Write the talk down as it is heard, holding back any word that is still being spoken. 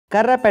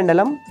కర్ర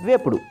పెండలం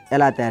వేపుడు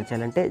ఎలా తయారు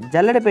చేయాలంటే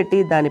జల్లెడ పెట్టి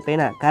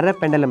దానిపైన కర్ర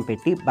పెండలం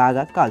పెట్టి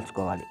బాగా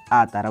కాల్చుకోవాలి.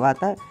 ఆ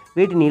తర్వాత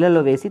వీటి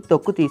నీళ్ళలో వేసి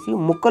తొక్కు తీసి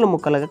ముక్కలు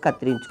ముక్కలుగా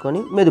కత్తిరించుకొని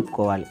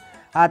మెదుపుకోవాలి.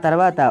 ఆ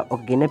తర్వాత ఒక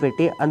గిన్నె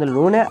పెట్టి అందులో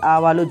నూనె,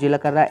 ఆవాలు,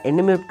 జీలకర్ర,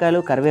 ఎండుమిరపకాయలు,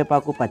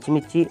 కరివేపాకు,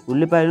 పచ్చిమిర్చి,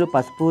 ఉల్లిపాయలు,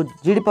 పసుపు,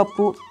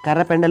 జీడిపప్పు,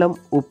 కర్ర పెండలం,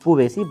 ఉప్పు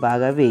వేసి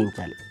బాగా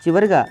వేయించాలి.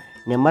 చివరిగా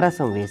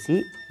నిమ్మరసం వేసి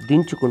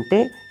దించుకుంటే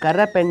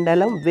కర్ర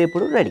పెండలం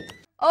వేపుడు రెడీ.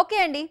 ఓకే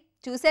అండి,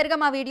 చూశారుగా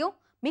మా వీడియో.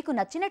 మీకు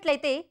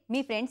నచ్చినట్లయితే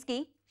మీ ఫ్రెండ్స్కి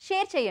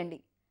షేర్ చేయండి,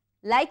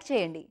 లైక్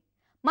చేయండి.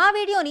 మా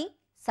వీడియోని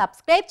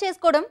సబ్స్క్రైబ్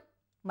చేసుకోవడం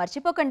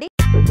మర్చిపోకండి.